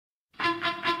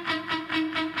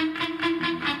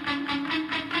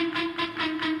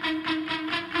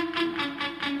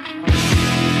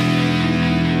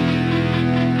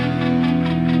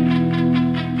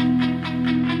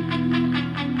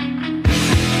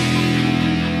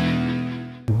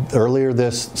earlier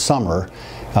this summer,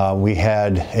 we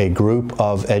had a group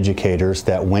of educators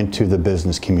that went to the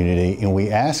business community, and we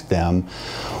asked them,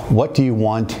 what do you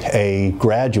want a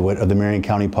graduate of the Marion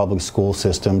County Public School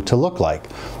System to look like,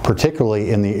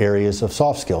 particularly in the areas of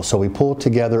soft skills? So we pulled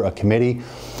together a committee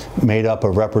made up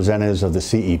of representatives of the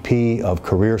CEP, of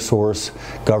CareerSource,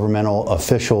 governmental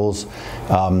officials,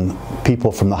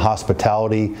 people from the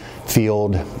hospitality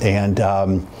field, and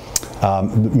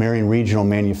Marion Regional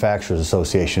Manufacturers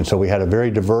Association. So we had a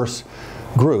very diverse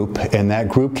group, and that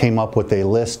group came up with a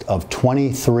list of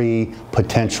 23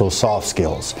 potential soft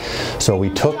skills. So we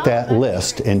took that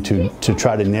list, and to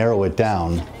try to narrow it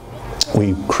down,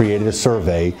 we created a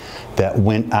survey that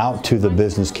went out to the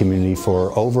business community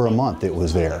for over a month. It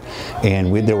was there,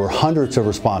 and there were hundreds of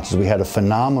responses. We had a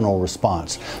phenomenal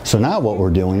response. So now what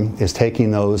we're doing is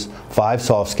taking those 5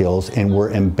 soft skills and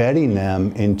we're embedding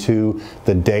them into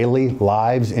the daily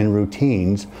lives and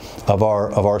routines of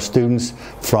our students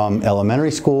from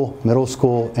elementary school, middle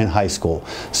school, and high school.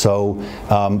 So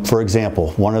for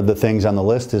example, one of the things on the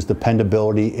list is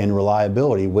dependability and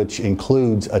reliability, which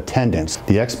includes attendance.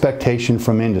 The expectation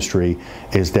from industry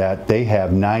is that they have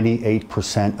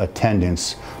 98%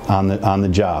 attendance on the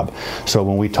job. So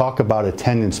when we talk about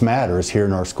attendance matters here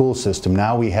in our school system,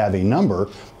 now we have a number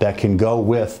that can go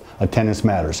with attendance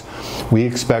matters. We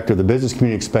expect, or the business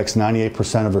community expects,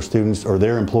 98% of our students or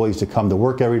their employees to come to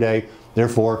work every day.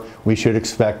 Therefore, we should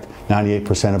expect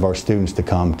 98% of our students to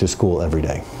come to school every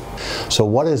day. So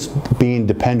what does being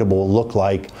dependable look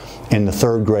like in the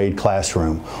 3rd grade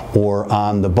classroom, or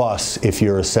on the bus if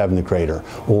you're a 7th grader,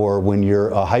 or when you're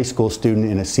a high school student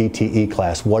in a CTE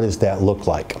class? What does that look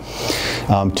like?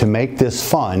 To make this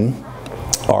fun,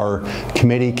 our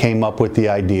committee came up with the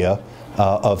idea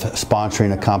of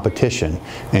sponsoring a competition.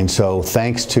 And so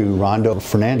thanks to Rondo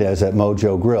Fernandez at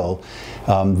Mojo Grill,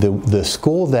 the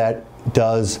school that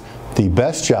does the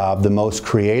best job, the most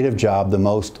creative job, the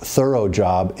most thorough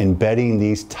job embedding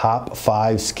these top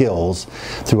 5 skills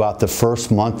throughout the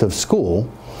first month of school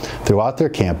throughout their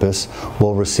campus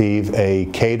will receive a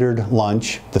catered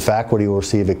lunch. The faculty will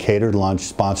receive a catered lunch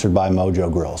sponsored by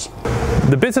Mojo Grills.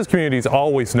 The business community has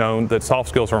always known that soft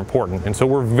skills are important, and so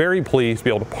we're very pleased to be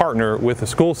able to partner with the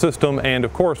school system and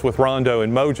of course with Rondo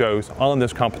and Mojo's on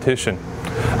this competition.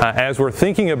 As we're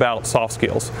thinking about soft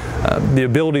skills, the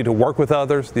ability to work with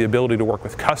others, the ability to work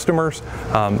with customers,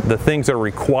 the things that are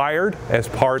required as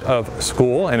part of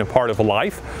school and a part of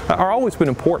life are always been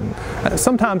important.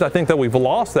 Sometimes I think that we've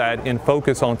lost that in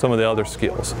focus on some of the other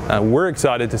skills. We're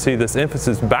excited to see this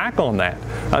emphasis back on that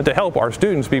to help our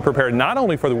students be prepared not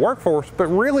only for the workforce but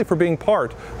really for being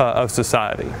part of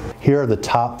society. Here are the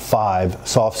top 5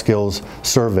 soft skills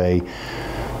survey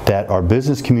that our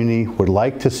business community would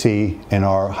like to see in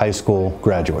our high school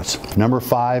graduates. Number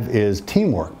 5 is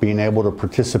teamwork, being able to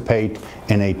participate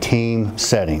in a team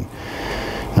setting.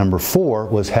 Number 4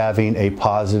 was having a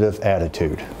positive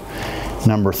attitude.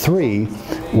 Number 3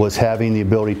 was having the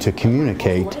ability to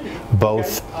communicate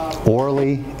both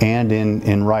orally and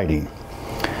in writing.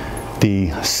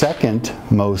 The second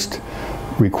most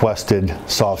requested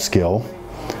soft skill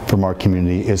from our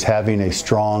community is having a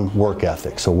strong work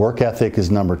ethic. So work ethic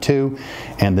is number 2,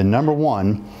 and the number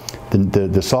 1,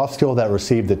 the soft skill that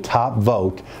received the top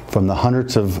vote from the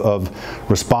hundreds of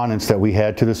respondents that we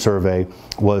had to the survey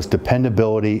was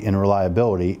dependability and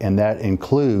reliability, and that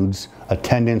includes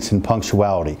attendance and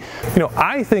punctuality. You know,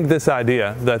 I think this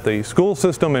idea that the school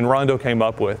system and Rondo came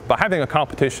up with by having a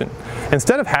competition,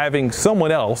 instead of having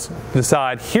someone else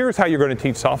decide here's how you're going to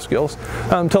teach soft skills,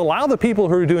 to allow the people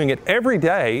who are doing it every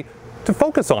day to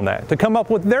focus on that, to come up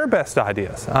with their best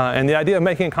ideas. And the idea of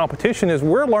making a competition is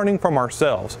we're learning from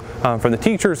ourselves, from the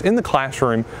teachers in the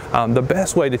classroom, the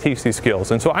best way to teach these skills.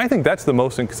 And so I think that's the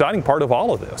most exciting part of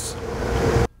all of this.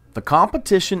 The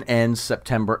competition ends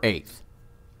September 8th.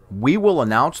 We will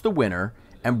announce the winner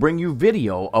and bring you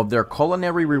video of their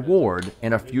culinary reward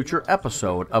in a future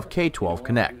episode of K12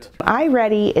 Connect.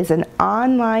 iReady is an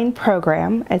online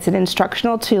program. It's an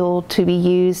instructional tool to be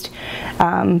used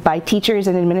by teachers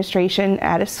and administration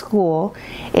at a school.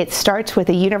 It starts with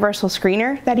a universal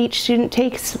screener that each student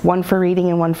takes, one for reading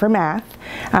and one for math.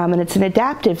 And it's an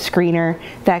adaptive screener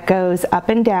that goes up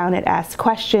and down. It asks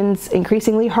questions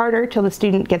increasingly harder till the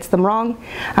student gets them wrong.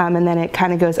 And then it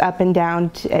kind of goes up and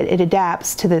down. It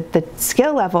adapts to the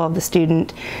skill level of the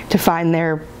student to find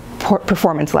their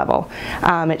performance level.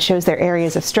 It shows their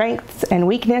areas of strengths and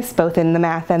weakness, both in the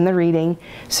math and the reading.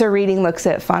 So reading looks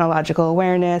at phonological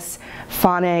awareness,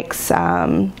 phonics,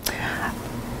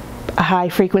 high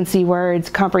frequency words,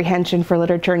 comprehension for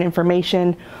literature and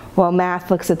information, while math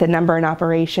looks at the number and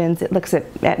operations. It looks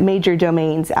at major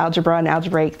domains, algebra and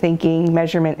algebraic thinking,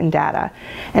 measurement and data.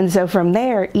 And so from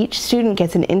there, each student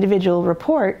gets an individual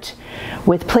report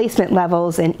with placement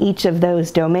levels in each of those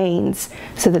domains,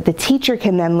 so that the teacher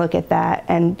can then look at that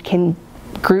and can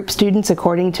group students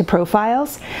according to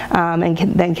profiles, and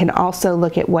then can also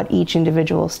look at what each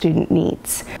individual student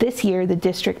needs. This year, the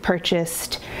district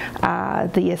purchased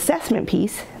the assessment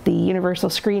piece, the universal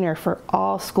screener, for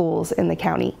all schools in the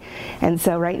county. And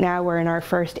so right now we're in our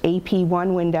first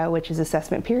AP1 window, which is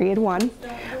assessment period 1.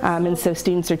 And so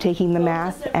students are taking the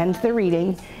math and the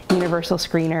reading universal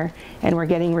screener, and we're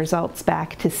getting results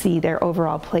back to see their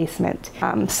overall placement.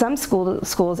 Some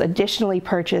schools additionally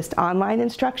purchased online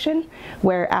instruction,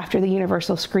 where after the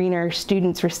universal screener,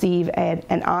 students receive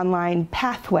an online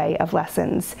pathway of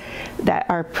lessons that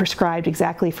are prescribed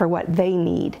exactly for what they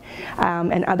need.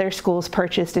 And other schools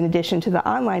purchased, in addition to the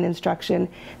online instruction,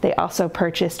 they also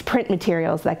purchased print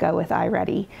materials that go with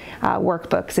iReady,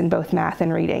 workbooks in both math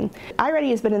and reading.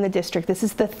 iReady has been in the district. This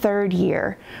is the 3rd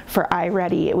year for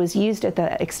iReady. It was used at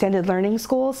the extended learning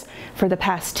schools for the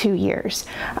past 2 years.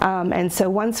 And so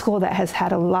one school that has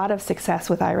had a lot of success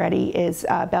with iReady is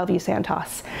Bellevue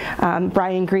Santos.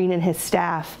 Brian Green and his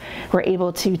staff were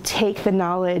able to take the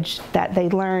knowledge that they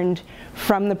learned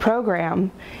from the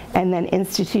program and then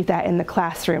institute that in the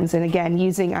classrooms, and again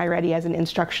using iReady as an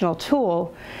instructional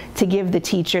tool to give the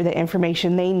teacher the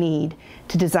information they need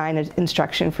to design an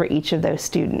instruction for each of those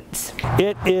students.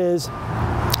 It is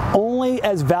only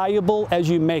as valuable as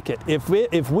you make it.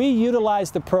 If we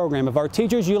utilize the program, if our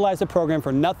teachers utilize the program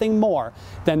for nothing more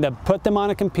than to put them on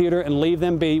a computer and leave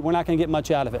them be, we're not going to get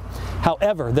much out of it.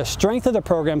 However, the strength of the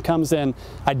program comes in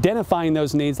identifying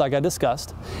those needs like I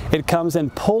discussed. It comes in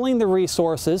pulling the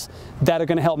resources that are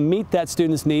going to help meet that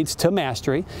student's needs to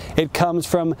mastery. It comes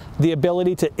from the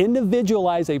ability to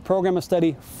individualize a program of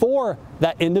study for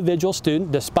that individual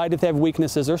student, despite if they have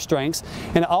weaknesses or strengths.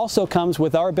 And it also comes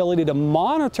with our ability to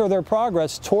monitor their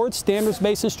progress towards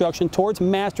standards-based instruction, towards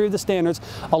mastery of the standards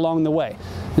along the way.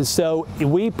 And so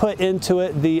we put into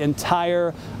it the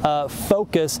entire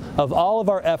focus of all of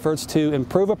our efforts to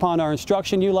improve upon our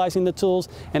instruction utilizing the tools,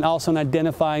 and also in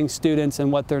identifying students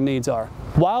and what their needs are.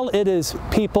 While it is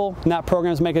people, not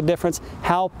programs, make a difference,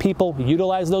 how people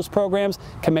utilize those programs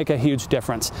can make a huge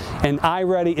difference. And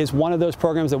iReady is one of those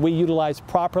programs that we utilize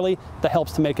properly that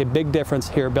helps to make a big difference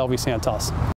here at Bellevue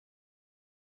Santos.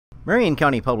 Marion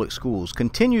County Public Schools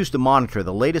continues to monitor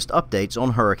the latest updates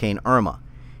on Hurricane Irma.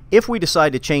 If we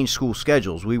decide to change school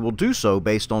schedules, we will do so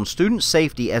based on student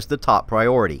safety as the top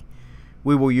priority.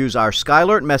 We will use our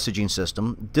Skylert messaging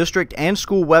system, district and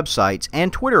school websites,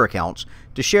 and Twitter accounts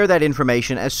to share that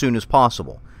information as soon as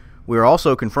possible. We are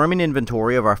also confirming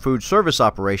inventory of our food service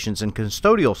operations and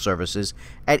custodial services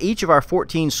at each of our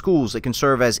 14 schools that can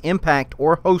serve as impact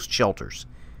or host shelters.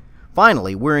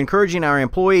 Finally, we're encouraging our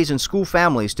employees and school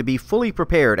families to be fully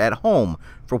prepared at home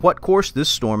for what course this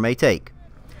storm may take.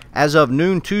 As of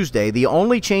noon Tuesday, the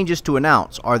only changes to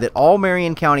announce are that all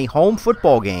Marion County home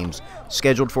football games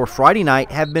scheduled for Friday night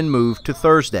have been moved to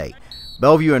Thursday.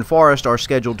 Bellevue and Forest are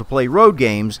scheduled to play road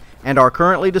games and are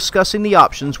currently discussing the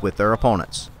options with their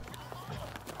opponents.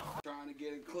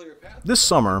 This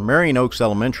summer, Marion Oaks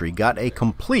Elementary got a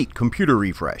complete computer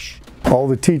refresh. All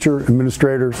the teacher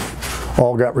administrators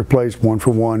all got replaced, one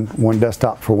for one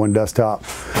desktop for one desktop.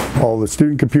 All the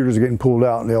student computers are getting pulled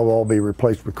out and they'll all be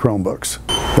replaced with Chromebooks.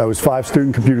 That was 5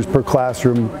 student computers per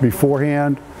classroom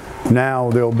beforehand. Now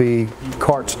there'll be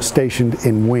carts stationed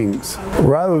in wings.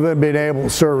 Rather than being able to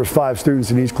service 5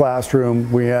 students in each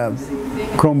classroom, we have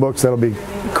Chromebooks that'll be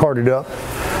carted up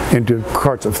into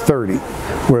carts of 30,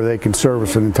 where they can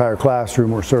service an entire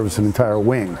classroom or service an entire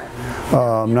wing.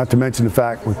 Not to mention the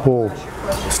fact we pull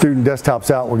student desktops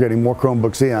out, we're getting more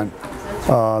Chromebooks in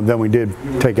than we did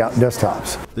take out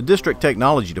desktops. The district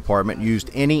technology department used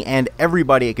any and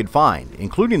everybody it could find,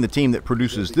 including the team that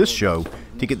produces this show,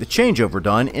 to get the changeover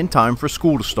done in time for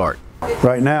school to start.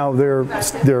 Right now they're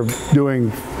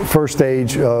doing first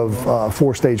stage of a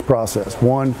 4-stage process.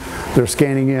 One, they're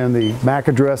scanning in the MAC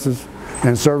addresses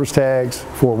and service tags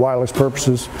for wireless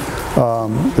purposes.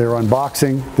 They're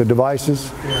unboxing the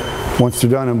devices. Once they're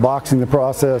done unboxing the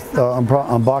process,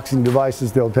 unboxing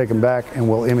devices, they'll take them back and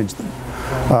we'll image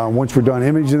them. Once we're done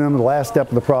imaging them, the last step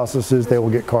of the process is they will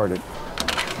get carded.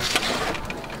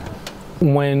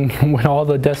 When all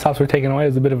the desktops were taken away, it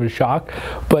was a bit of a shock.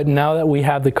 But now that we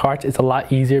have the carts, it's a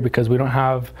lot easier because we don't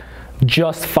have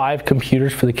just 5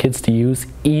 computers for the kids to use.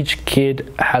 Each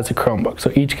kid has a Chromebook,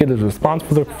 so each kid is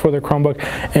responsible for their Chromebook,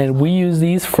 and we use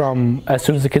these from as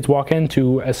soon as the kids walk in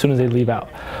to as soon as they leave out.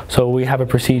 So we have a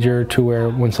procedure to where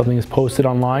when something is posted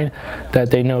online,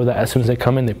 that they know that as soon as they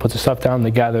come in, they put their stuff down,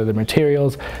 they gather their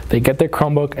materials, they get their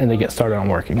Chromebook, and they get started on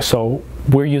working. So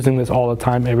we're using this all the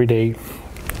time, every day,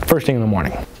 first thing in the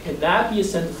morning. Can that be a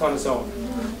sentence on its own?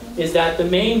 Is that the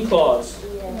main clause?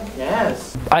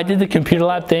 Yes. I did the computer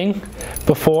lab thing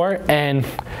before, and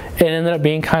it ended up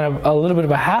being kind of a little bit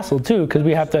of a hassle too, because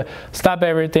we have to stop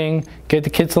everything, get the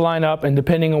kids to line up, and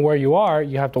depending on where you are,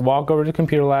 you have to walk over to the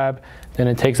computer lab. Then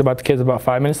it takes the kids about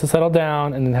 5 minutes to settle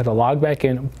down, and then have to log back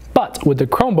in. But with the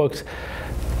Chromebooks,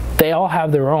 they all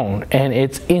have their own, and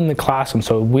it's in the classroom,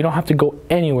 so we don't have to go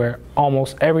anywhere.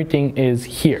 Almost everything is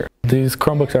here. These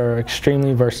Chromebooks are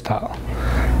extremely versatile.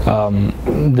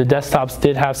 The desktops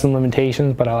did have some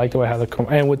limitations, but I like the way I have the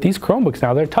and with these Chromebooks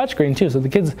now, they're touchscreen too, so the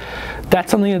kids,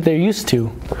 that's something that they're used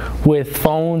to with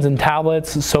phones and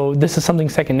tablets, so this is something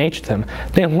second nature to them.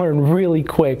 They learn really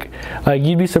quick.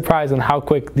 You'd be surprised on how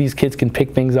quick these kids can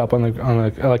pick things up on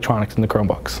the electronics in the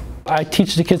Chromebooks. I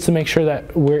teach the kids to make sure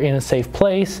that we're in a safe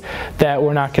place, that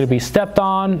we're not going to be stepped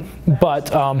on,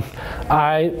 but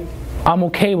I'm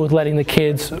okay with letting the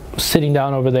kids sitting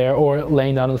down over there or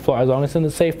laying down on the floor as long as it's in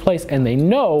a safe place, and they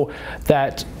know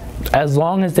that as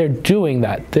long as they're doing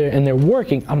that and they're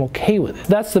working, I'm okay with it.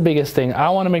 That's the biggest thing. I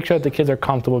want to make sure that the kids are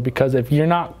comfortable, because if you're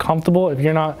not comfortable, if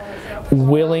you're not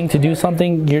willing to do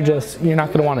something, you're not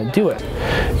going to want to do it.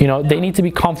 You know, they need to be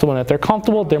comfortable, and if they're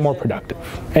comfortable, they're more productive.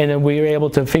 And then we're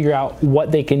able to figure out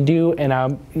what they can do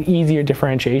and easier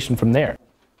differentiation from there.